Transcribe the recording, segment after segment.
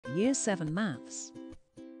Year 7 Maths.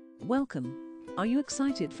 Welcome. Are you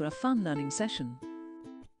excited for a fun learning session?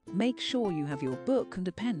 Make sure you have your book and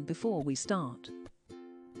a pen before we start.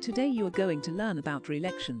 Today you are going to learn about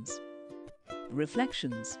reflections.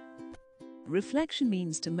 Reflections. Reflection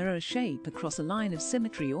means to mirror a shape across a line of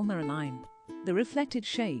symmetry or mirror line. The reflected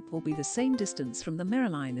shape will be the same distance from the mirror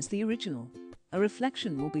line as the original. A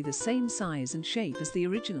reflection will be the same size and shape as the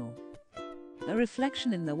original. A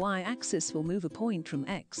reflection in the y-axis will move a point from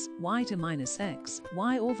x, y to minus x,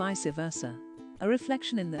 y or vice versa. A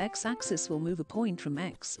reflection in the x-axis will move a point from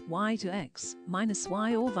x, y to x, minus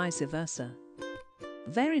y or vice versa.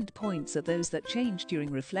 Variant points are those that change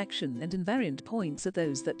during reflection, and invariant points are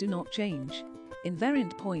those that do not change.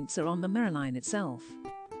 Invariant points are on the mirror line itself.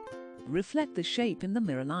 Reflect the shape in the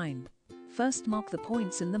mirror line. First mark the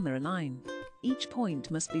points in the mirror line. Each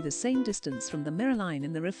point must be the same distance from the mirror line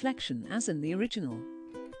in the reflection as in the original.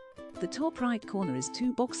 The top right corner is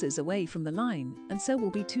 2 boxes away from the line, and so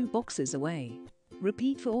will be 2 boxes away.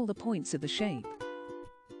 Repeat for all the points of the shape.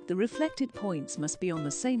 The reflected points must be on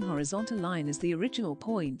the same horizontal line as the original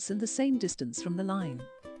points and the same distance from the line.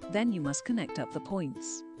 Then you must connect up the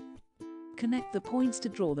points. Connect the points to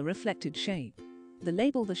draw the reflected shape.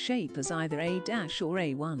 Label the shape as either A' or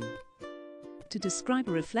A1. To describe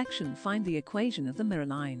a reflection, find the equation of the mirror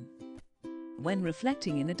line. When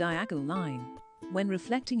reflecting in a diagonal line. When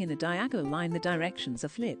reflecting in a diagonal line, the directions are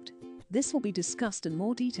flipped. This will be discussed in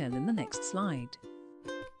more detail in the next slide.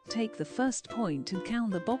 Take the first point and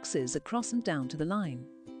count the boxes across and down to the line.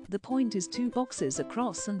 The point is 2 boxes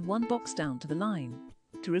across and 1 box down to the line.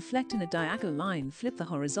 To reflect in a diagonal line, flip the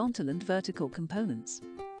horizontal and vertical components.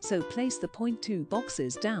 So place the point 2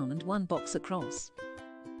 boxes down and 1 box across.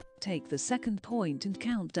 Take the second point and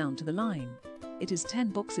count down to the line. It is 10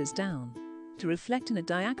 boxes down. To reflect in a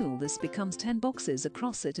diagonal, this becomes 10 boxes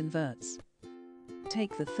across, it inverts.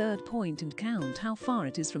 Take the third point and count how far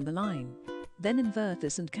it is from the line. Then invert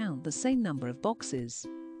this and count the same number of boxes.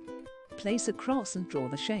 Place a cross and draw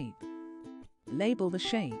the shape. Label the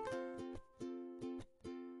shape.